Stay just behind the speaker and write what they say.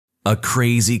A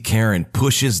crazy Karen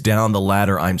pushes down the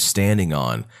ladder I'm standing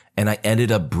on, and I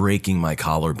ended up breaking my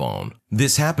collarbone.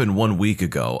 This happened 1 week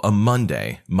ago, a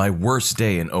Monday, my worst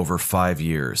day in over 5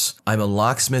 years. I'm a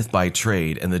locksmith by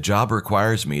trade, and the job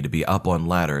requires me to be up on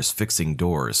ladders fixing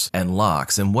doors and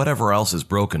locks and whatever else is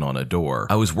broken on a door.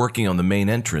 I was working on the main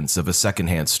entrance of a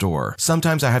secondhand store.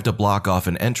 Sometimes I have to block off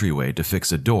an entryway to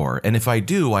fix a door, and if I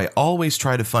do, I always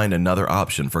try to find another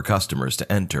option for customers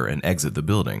to enter and exit the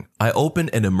building. I opened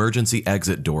an emergency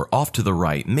exit door off to the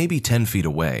right, maybe 10 feet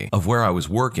away, of where I was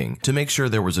working to make sure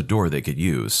there was a door they could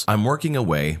use. I'm working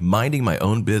away, minding my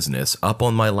own business, up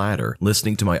on my ladder,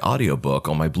 listening to my audiobook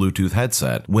on my Bluetooth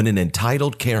headset, when an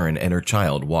entitled Karen and her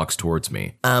child walks towards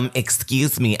me.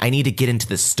 Excuse me, I need to get into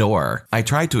the store. I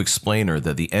tried to explain her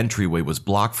that the entryway was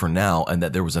blocked for now and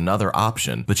that there was another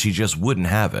option, but she just wouldn't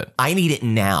have it. I need it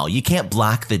now. You can't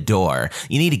block the door.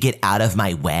 You need to get out of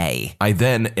my way. I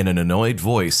then, in an annoyed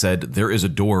voice, said, there is a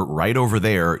door right over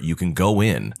there. You can go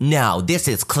in. No, this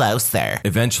is closer.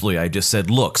 Eventually, I just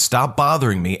said, look, stop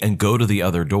bothering me and go to the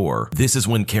other door. This is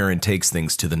when Karen takes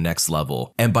things to the next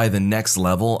level. And by the next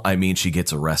level, I mean she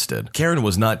gets arrested. Karen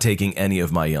was not taking any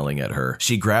of my yelling at her.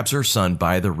 She grabs her son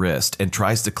by the wrist and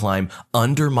tries to climb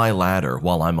under my ladder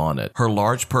while I'm on it. Her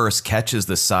large purse catches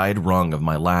the side rung of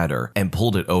my ladder and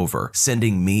pulled it over,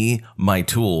 sending me, my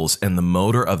tools, and the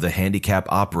motor of the handicap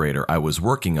operator I was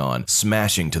working on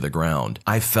smashing to the ground.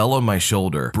 I fell on my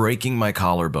shoulder, breaking my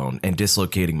collarbone and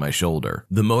dislocating my shoulder.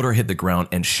 The motor hit the ground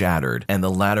and shattered, and the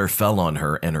ladder fell on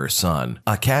her and her son.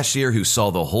 A cashier who saw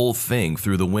the whole thing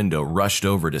through the window rushed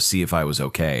over to see if I was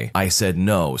okay. I said,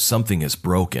 no, something is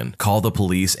broken. Call the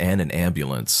police and an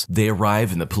ambulance. They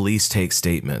arrive and the police take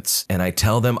statements, and I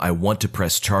tell them I want to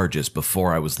press charges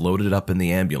before I was loaded up in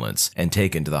the ambulance and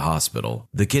taken to the hospital.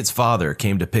 The kid's father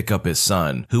came to pick up his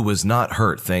son, who was not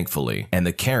hurt thankfully, and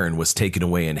the Karen was taken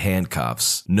away in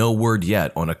handcuffs. No word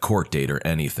yet on a court date or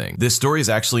anything. This story is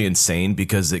actually insane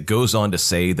because it goes on to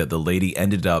say that the lady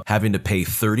ended up having to pay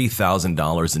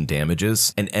 $30,000 in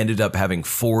damages and ended up having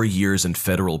 4 years in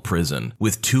federal prison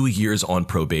with 2 years on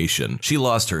probation. She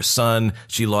lost her son,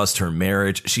 she lost her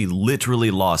marriage, she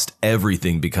literally lost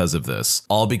everything because of this,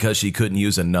 all because she couldn't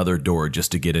use another door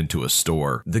just to get into a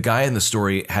store. The guy in the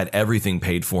story had everything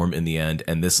paid for him in the end,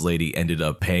 and this lady ended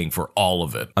up paying for all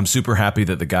of it. I'm super happy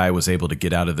that the guy was able to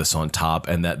get out of this on top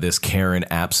and that this Karen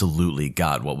absolutely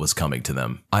got what was coming to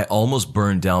them. I almost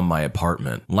burned down my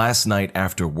apartment. Last night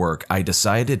after work, I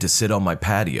decided to sit on my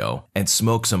patio and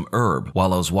smoke some herb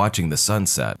while I was watching the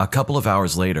sunset. A couple of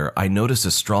hours later, I noticed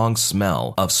a strong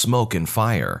smell of smoke and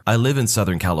fire. I live in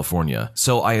Southern California,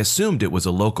 so I assumed it was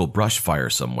a local brush fire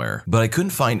somewhere, but I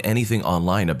couldn't find anything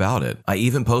online about it. I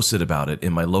even posted about it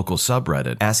in my local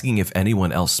subreddit, asking if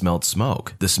anyone else smelled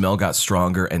smoke. The smell got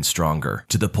stronger and stronger,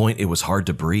 to the point it was hard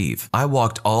to breathe. I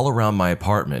walked all around my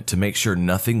apartment to make sure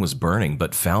nothing was burning,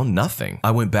 but found nothing.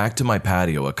 I went back to my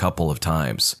patio a couple of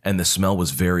times, and the smell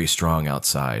was very strong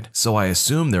outside, so I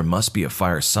assumed there must be a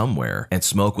fire somewhere, and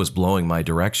smoke was blowing my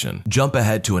direction. Jump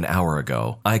ahead to an hour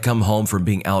ago. I come home from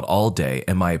being out all day,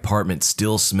 and my apartment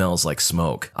still smells like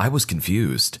smoke. I was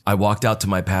confused. I walked out to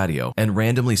my patio and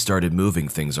randomly started moving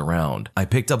things around. I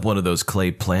picked up one of those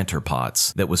clay planter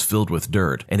pots that was filled with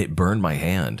dirt, and it burned my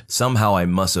hand. Somehow I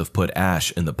must have put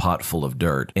ash in the pot full of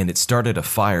dirt, and it started a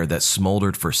fire that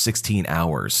smoldered for 16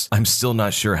 hours. I'm still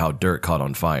not sure how dirt caught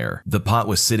on fire. The pot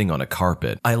was sitting on a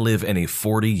carpet. I live in a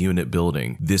 40-unit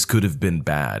building. This could have been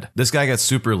bad. This guy got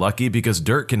super lucky because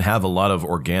dirt can have a lot of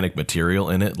organic material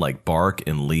in it, like bark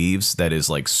and leaves, that is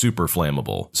like super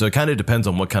flammable. So it kind of depends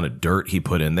on what kind of dirt he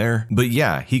put in there. But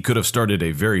yeah, he could have started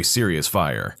a very serious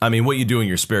fire. I mean, what you do in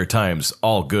your spare time's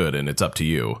all good and it's up to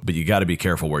you, but you gotta be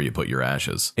careful where you put your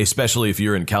ashes, especially if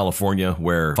you're in California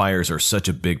where fires are such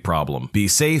a big problem. Be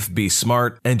safe, be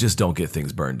smart, and just don't get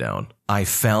things burned down. I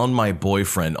found my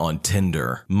boyfriend on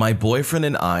Tinder. My boyfriend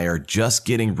and I are just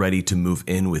getting ready to move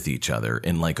in with each other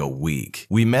in like a week.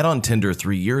 We met on Tinder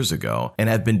 3 years ago and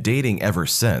have been dating ever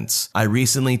since. I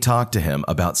recently talked to him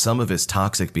about some of his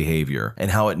toxic behavior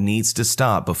and how it needs to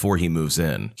stop before he moves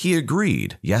in. He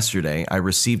agreed. Yesterday, I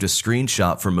received a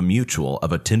screenshot from a mutual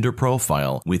of a Tinder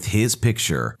profile with his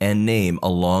picture and name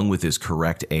along with his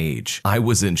correct age. I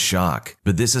was in shock,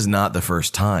 but this is not the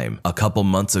first time. A couple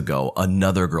months ago,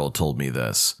 another girl told me me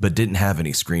this, but didn't have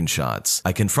any screenshots.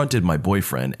 I confronted my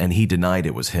boyfriend and he denied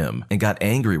it was him and got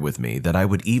angry with me that I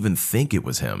would even think it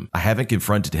was him. I haven't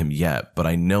confronted him yet, but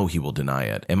I know he will deny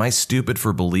it. Am I stupid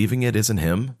for believing it isn't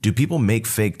him? Do people make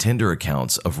fake Tinder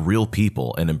accounts of real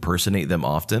people and impersonate them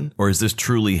often? Or is this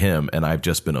truly him and I've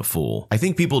just been a fool? I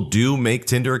think people do make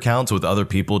Tinder accounts with other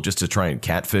people just to try and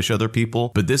catfish other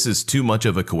people, but this is too much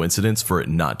of a coincidence for it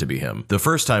not to be him. The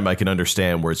first time I can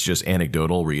understand where it's just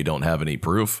anecdotal, where you don't have any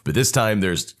proof, but this time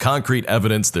there's concrete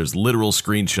evidence, there's literal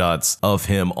screenshots of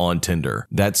him on Tinder.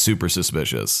 That's super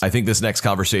suspicious. I think this next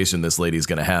conversation this lady's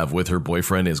going to have with her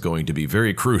boyfriend is going to be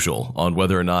very crucial on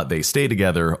whether or not they stay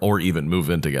together or even move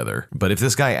in together. But if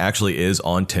this guy actually is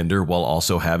on Tinder while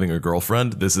also having a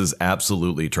girlfriend, this is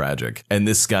absolutely tragic. And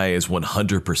this guy is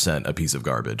 100% a piece of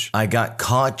garbage. I got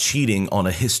caught cheating on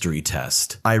a history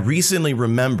test. I recently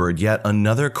remembered yet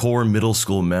another core middle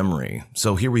school memory.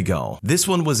 So here we go. This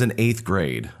one was in 8th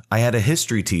grade. I had a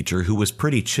history teacher who was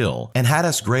pretty chill and had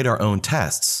us grade our own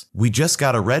tests. We just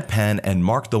got a red pen and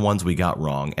marked the ones we got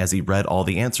wrong as he read all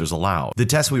the answers aloud. The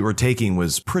test we were taking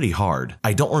was pretty hard.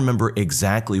 I don't remember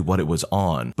exactly what it was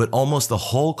on, but almost the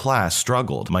whole class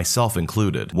struggled, myself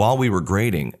included. While we were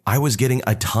grading, I was getting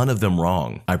a ton of them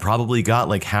wrong. I probably got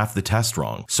like half the test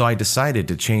wrong, so I decided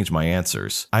to change my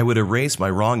answers. I would erase my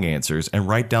wrong answers and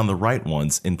write down the right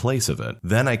ones in place of it.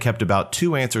 Then I kept about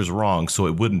 2 answers wrong so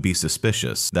it wouldn't be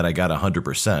suspicious that I got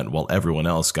 100% while everyone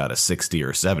else got a 60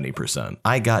 or 70%.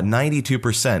 I got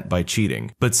 92% by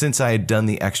cheating, but since I had done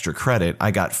the extra credit, I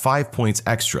got 5 points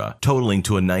extra, totaling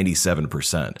to a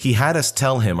 97%. He had us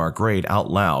tell him our grade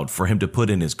out loud for him to put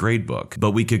in his grade book,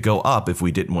 but we could go up if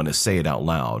we didn't want to say it out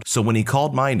loud. So when he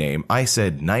called my name, I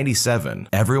said 97.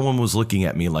 Everyone was looking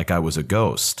at me like I was a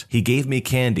ghost. He gave me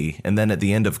candy and then at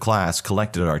the end of class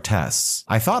collected our tests.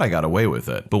 I thought I got away with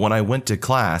it, but when I went to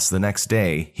class the next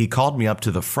day, he called me up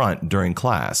to the front during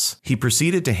class. He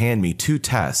proceeded to hand me 2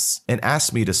 tests and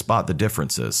asked me to spot the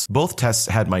differences. Both tests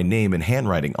had my name and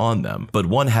handwriting on them, but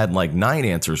one had like 9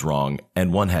 answers wrong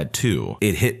and one had 2.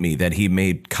 It hit me that he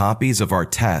made copies of our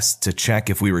tests to check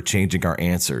if we were changing our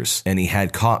answers, and he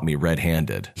had caught me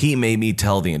red-handed. He made me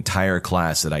tell the entire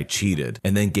class that I cheated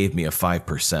and then gave me a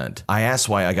 5%. I asked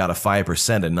why I got a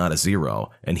 5% and not a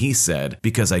 0, and he said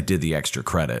because I did the extra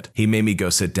credit. He made me go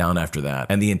sit down after that,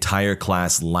 and the entire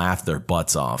class laughed their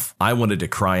butts off. I wanted to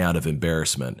cry out of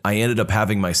embarrassment. I ended up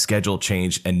having my schedule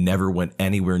changed and never went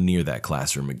anywhere near that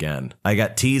classroom again. I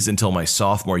got teased until my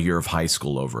sophomore year of high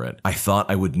school over it. I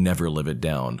thought I would never live it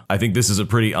down. I think this is a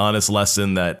pretty honest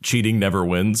lesson that cheating never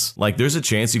wins. Like, there's a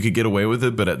chance you could get away with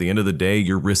it, but at the end of the day,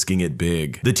 you're risking it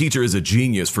big. The teacher is a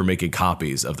genius for making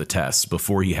copies of the tests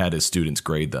before he had his students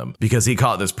grade them, because he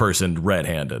caught this person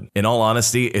red-handed. In all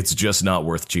honesty, it's just not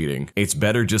worth cheating. It's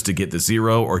better just to get the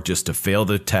 0 or just to fail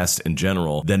the test in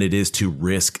general than it is to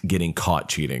risk getting caught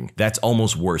cheating. That's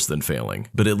almost worse than failing.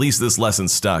 But at least this lesson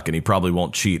stuck and he probably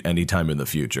won't cheat anytime in the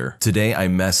future. Today I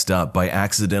messed up by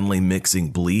accidentally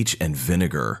mixing bleach and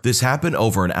vinegar. This happened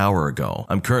over an hour ago.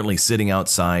 I'm currently sitting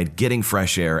outside, getting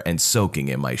fresh air and soaking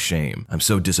in my shame. I'm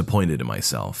so disappointed in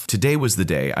myself. Today was the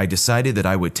day I decided that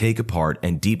I would take apart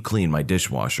and deep clean my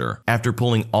dishwasher. After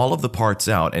pulling all of the parts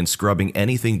out and scrubbing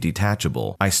anything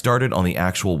detachable, I started on the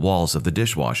actual walls of the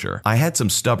dishwasher. I had some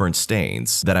stubborn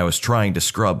stains that I was trying to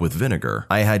scrub with vinegar.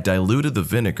 I had diluted the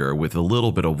vinegar with a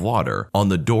little bit of water on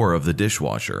the door of the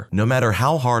dishwasher. No matter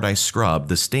how hard I scrubbed,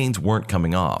 the stains weren't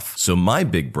coming off. So my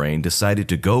big brain decided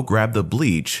to go grab the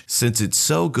bleach since it's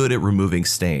so good at removing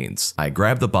stains. I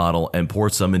grabbed the bottle and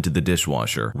poured some into the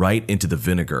dishwasher, right into the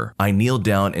vinegar. I kneeled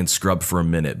down and scrubbed for a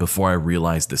minute before I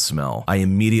realized the smell. I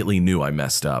immediately knew I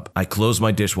messed up. I closed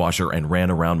my dishwasher and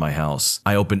ran around my house.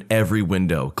 I opened every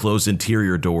window, closed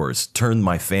interior doors, turned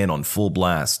my fan on full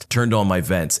blast, turned on my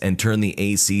vents, and turned the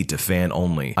AC to fan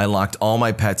only. I locked all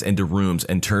my pets into rooms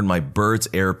and turned my bird's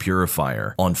air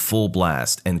purifier on full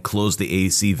blast and closed the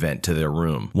AC vent to their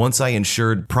room. Once I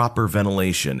ensured proper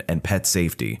ventilation and pet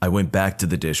safety, I went back to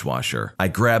the dishwasher. I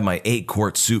grabbed my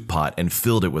 8-quart soup pot and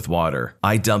filled it with water.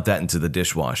 I dumped that into the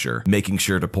dishwasher, making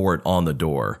sure to pour it on the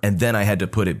door. And then I had to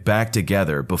put it back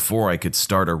together before I could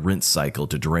start a rinse cycle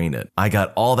to drain it. I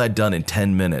got all that done in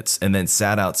 10 minutes and then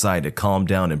sat outside to calm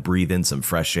down and breathe in some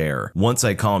fresh air. Once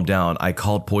I calmed down, I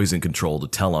called poison control to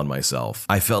tell on myself.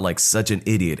 I felt like such an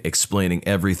idiot explaining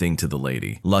everything to the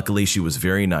lady. Luckily, she was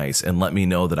very nice and let me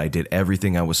know that I did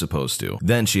everything I was supposed to.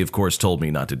 Then she of course told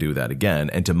me not to do that again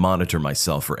and to monitor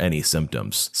myself for any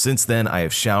symptoms. Since then, I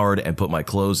have showered and put my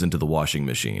clothes into the washing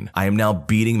machine. I am now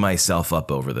beating myself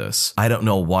up over this. I don't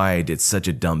know why I did such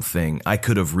a dumb thing. I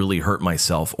could have really hurt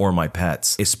myself or my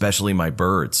pets, especially my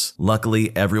birds.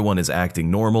 Luckily, everyone is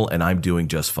acting normal and I'm doing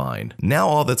just fine. fine. Now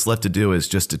all that's left to do is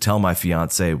just to tell my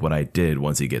fiance what I did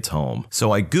once he gets home.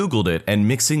 So I Googled it, and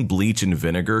mixing bleach and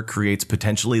vinegar creates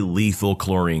potentially lethal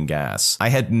chlorine gas. I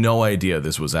had no idea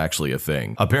this was actually a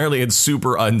thing. Apparently it's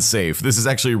super unsafe. This is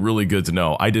actually really good to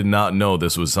know. I did not know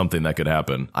this was something that could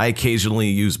happen. I occasionally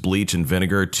use bleach and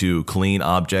vinegar to clean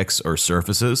objects or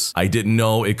surfaces. I didn't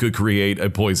know it could create a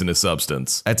poisonous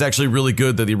substance. It's actually really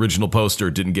good that the original poster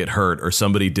didn't get hurt or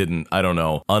somebody didn't, I don't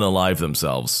know, unalive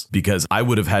themselves, because I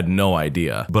would have had no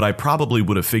idea. But I probably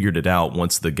would have figured it out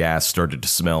once the gas started to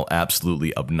smell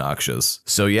absolutely obnoxious.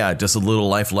 So yeah, just a little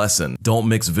life lesson. Don't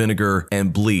mix vinegar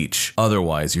and bleach,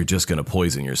 otherwise you're just gonna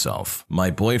poison yourself.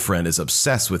 My boyfriend is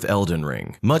obsessed with Elden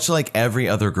Ring. Much like every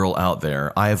other girl out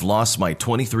there, I have lost my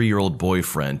 23-year-old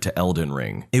boyfriend to Elden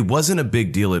Ring. It wasn't a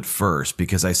big deal at first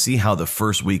because I see how the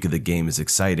first week of the game is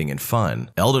exciting and fun.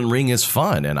 Elden Ring is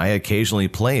fun and I occasionally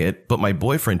play it, but my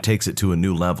boyfriend takes it to a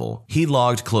new level. He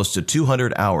logged close to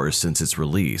 200 hours since its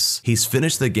release. He's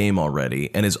finished the game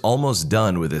already and is almost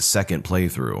done with his second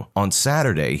playthrough. On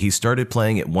Saturday, he started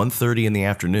playing at 1:30 in the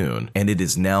afternoon, and it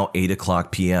is now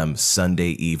 8:00 p.m.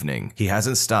 Sunday evening. He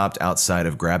hasn't stopped outside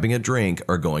of grabbing a drink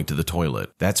or going to the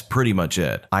toilet. That's pretty much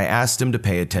it. I asked him to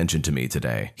pay attention to me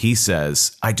today. He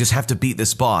says, "I just have to beat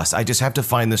this boss. I just have to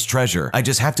find this treasure. I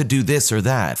just have to do this or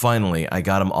that." Finally, I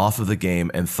got him off of the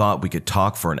game and thought we could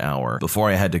talk for an hour before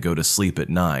I had to go to sleep at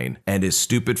 9, and his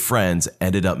stupid friends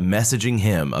ended up messaging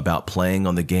him about playing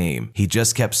on the game. He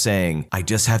just kept saying, "I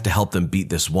just have to help them beat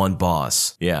this one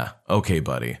boss." Yeah, okay,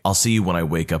 buddy. I'll see you when I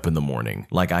wake up in the morning,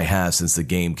 like I have since the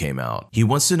game came out. He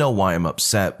wants to know why I'm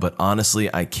upset, but honestly,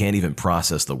 I can't even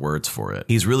process the words for it.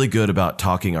 He's really good about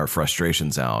talking our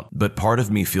frustrations out, but part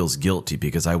of me feels guilty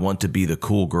because I want to be the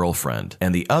cool girlfriend,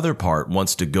 and the other part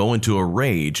wants to go into a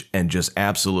rage and just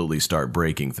absolutely start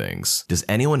breaking things. Does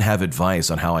anyone have advice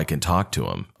on how I can talk to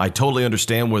him? I totally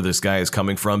understand where this guy is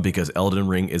coming from because Elden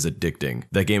Ring is addicting.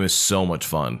 That game is so much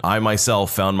fun. I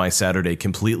myself found my Saturday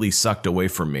completely sucked away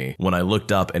from me when I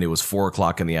looked up and it was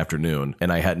 4:00 in the afternoon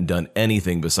and I hadn't done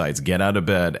anything besides get out of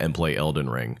bed and play Elden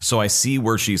Ring. So I see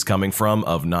where she's coming from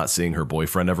of not seeing her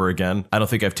boyfriend ever again. I don't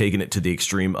think I've taken it to the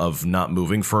extreme of not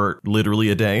moving for literally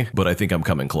a day, but I think I'm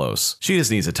coming close. She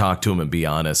just needs to talk to him and be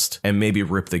honest, and maybe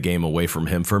rip the game away from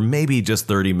him for maybe just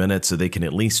 30 minutes so they can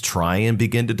at least try and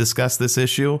begin to discuss this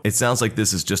issue. It sounds like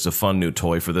this is just a fun new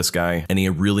toy for this guy, and he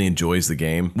really enjoys the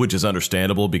game, which is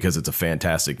understandable because it's a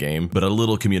fantastic game, but a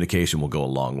little communication will go a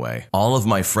long way. All of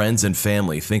my friends and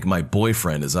family think my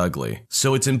boyfriend is ugly.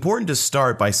 So it's important to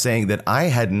start by saying that I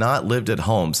had not lived at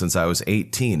home since I was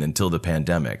 18 until the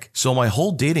pandemic. So my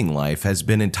whole dating life has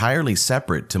been entirely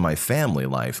separate to my family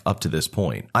life up to this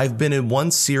point. I've been in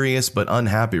one serious but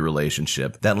unhappy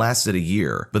relationship that lasted a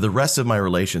year, but the rest of my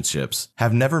relationships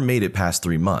have never made it past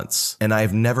 3 months, and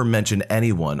I've never mentioned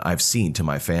anyone I've seen to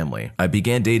my family. I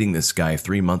began dating this guy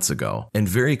 3 months ago and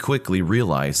very quickly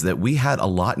realized that we had a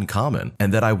lot in common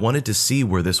and that I wanted to see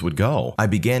where this would go. I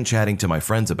began chatting to my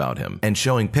friends about him and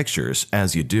showing pictures,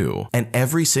 as you do, and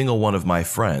every single one of my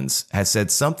friends has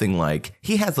said something like,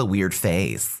 "He has a weird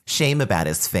face. Shame about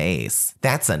his face.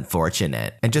 That's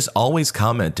unfortunate." And just always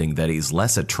commenting that he's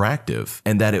less attractive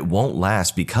and that it won't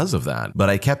last because of that. But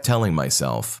I kept telling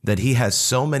myself that he has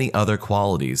so many other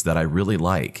qualities that I really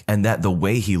like and that the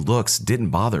way he looks didn't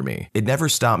bother me. It never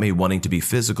stopped me wanting to be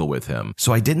physical with him,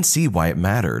 so I didn't see why it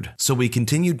mattered. So we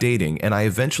continued dating and I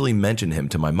eventually mentioned him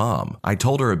to my mom. I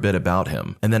told her a bit about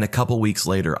him, and then a couple weeks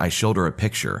later I showed her a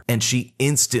picture and she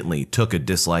instantly took a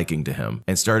disliking to him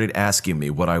and started asking me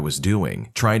what I was doing,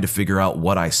 trying to figure out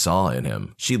what I saw in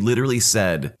him. She literally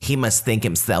said, "He must think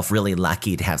himself really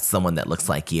lucky to have someone that looks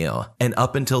like you." And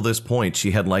up until this point,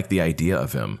 she had liked the idea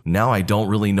of him. Now I don't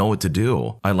really know what to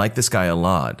do. I like this guy a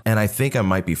lot, and I think I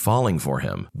might be falling for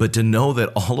him. But to know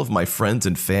that all of my friends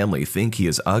and family think he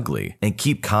is ugly and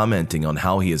keep commenting on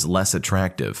how he is less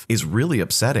attractive is really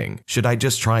upsetting. Should I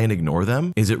just try and ignore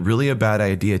them? Is it really a bad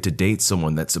idea to date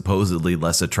someone that's supposedly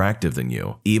less attractive than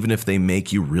you, even if they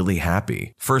make you really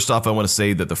happy? First off, I want to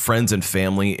say that the friends and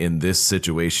family in this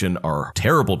situation are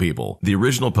terrible people. The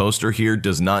original poster here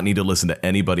does not need to listen to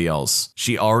anybody else.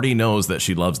 She already knows that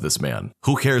she loves this man.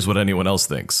 Who cares what anyone else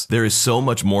thinks? There is so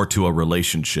much more to a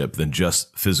relationship than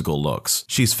just physical looks.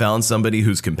 She's found somebody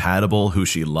who's compatible, who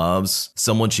she loves,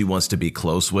 someone she wants to be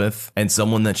close with, and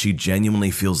someone that she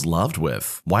genuinely feels loved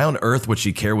with. Why on earth would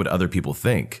she care what other people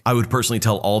think? I would personally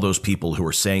tell all those people who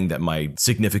are saying that my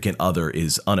significant other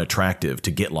is unattractive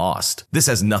to get lost. This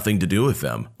has nothing to do with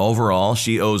them. Overall,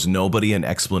 she owes nobody an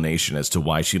explanation as to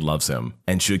why she loves him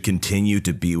and should continue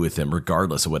to be with him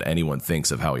regardless of what anyone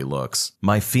thinks of how he looks.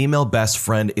 My female best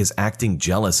friend is acting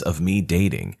jealous of me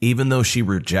dating, even though she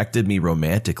rejected me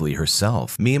romantically basically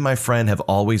herself. Me and my friend have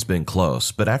always been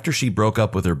close, but after she broke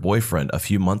up with her boyfriend a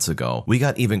few months ago, we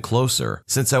got even closer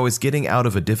since I was getting out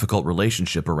of a difficult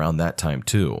relationship around that time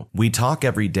too. We talk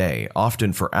every day,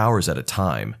 often for hours at a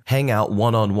time, hang out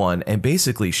one-on-one, and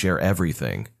basically share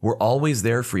everything. We're always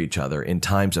there for each other in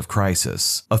times of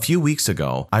crisis. A few weeks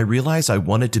ago, I realized I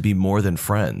wanted to be more than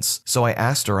friends, so I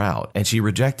asked her out, and she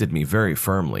rejected me very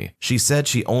firmly. She said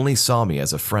she only saw me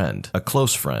as a friend, a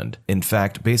close friend, in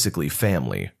fact, basically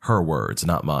family, her words,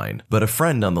 not mine, but a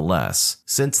friend nonetheless.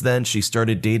 Since then, she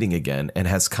started dating again and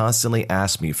has constantly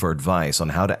asked me for advice on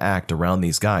how to act around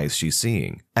these guys she's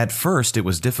seeing. At first, it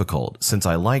was difficult since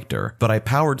I liked her, but I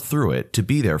powered through it to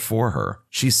be there for her.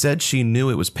 She said she knew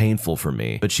it was painful for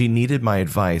me, but she needed my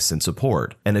advice and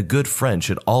support, and a good friend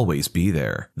should always be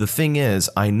there. The thing is,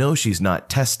 I know she's not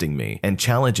testing me and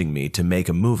challenging me to make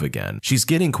a move again. She's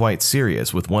getting quite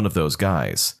serious with one of those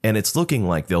guys, and it's looking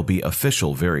like they'll be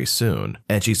official very soon,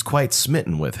 and she's quite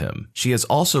smitten with him. She has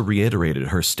also reiterated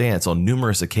her stance on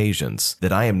numerous occasions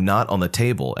that I am not on the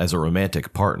table as a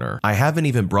romantic partner. I haven't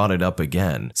even brought it up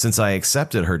again since I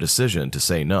accepted her decision to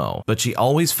say no, but she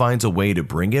always finds a way to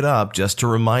bring it up just to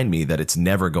remind me that it's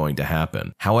never going to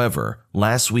happen. However,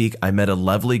 last week I met a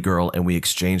lovely girl and we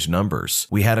exchanged numbers.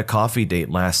 We had a coffee date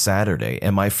last Saturday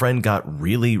and my friend got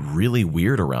really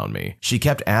weird around me. She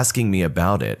kept asking me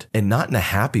about it, and not in a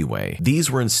happy way. These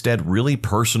were instead really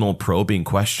personal, probing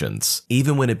questions.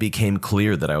 Even when it became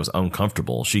clear that I was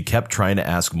uncomfortable, she kept trying to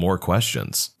ask more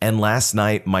questions. And last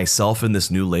night, myself and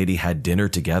this new lady had dinner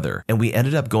together, and we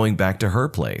ended up going back to her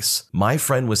place. My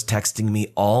friend was texting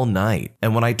me all night,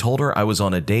 and when I told her I was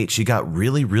on a date, she got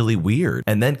really weird,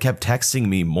 and then kept texting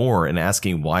me more and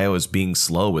asking why I was being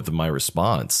slow with my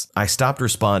response. I stopped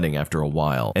responding after a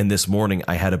while, and this morning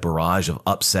I had a barrage of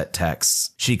upset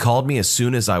texts. She called me as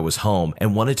soon as I was home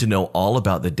and wanted to know all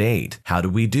about the date. How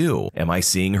did we do? Am I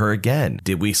seeing her again?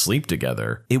 Did we sleep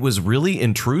together? It was really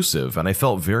intrusive, and I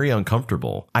felt very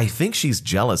uncomfortable. I think she's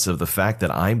jealous of the fact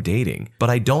that I'm dating, but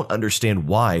I don't understand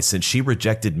why since she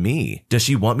rejected me. Does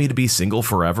she want me to be single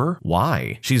forever?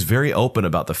 Why? She's very open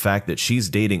about the fact that she's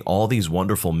dating all these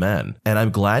wonderful men, and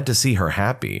I'm glad to see her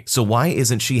happy. So why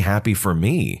isn't she happy for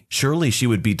me? Surely she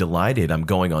would be delighted I'm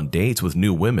going on dates with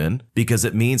new women, because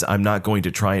it means I'm not going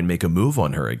to try and make a move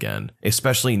on her again,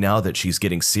 especially now that she's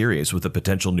getting serious with a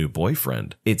potential new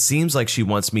boyfriend. It seems like she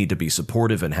wants me to be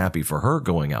supportive and happy for her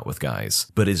going out with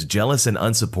guys, but is jealous and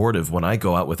unsupportive when I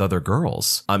go out with other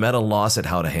girls. I'm at a loss at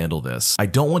how to handle this. I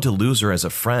don't want to lose her as a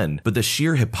friend, but the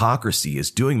sheer hypocrisy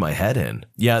is doing my head in.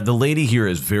 Yeah, the lady here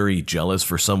is very jealous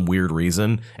for some weird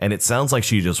reason, and it sounds like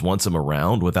she just wants him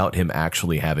around without him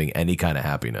actually having any kind of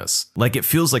happiness. Like, it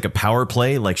feels like a power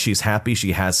play, like she's happy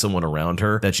she has someone around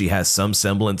her that she has some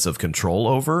semblance of control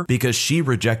over because she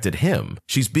rejected him.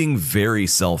 She's being very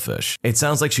selfish. It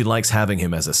sounds like she likes having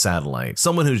him as a satellite,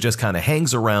 someone who just kind of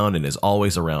hangs around and is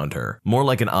always around her, more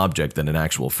like an object than an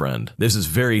actual friend. This is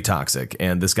very toxic,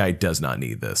 and this guy does not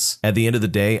need this. At the end of the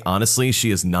day, honestly,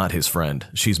 she is not his friend.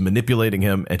 She's manipulating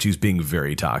him, and she's being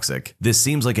very toxic. This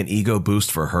seems like an ego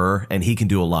boost for her, and he can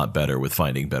do a lot better with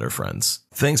finding better friends.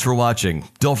 Thanks for watching.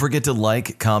 Don't forget to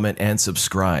like, comment, and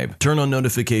subscribe. Turn on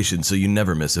notifications so you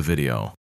never miss a video.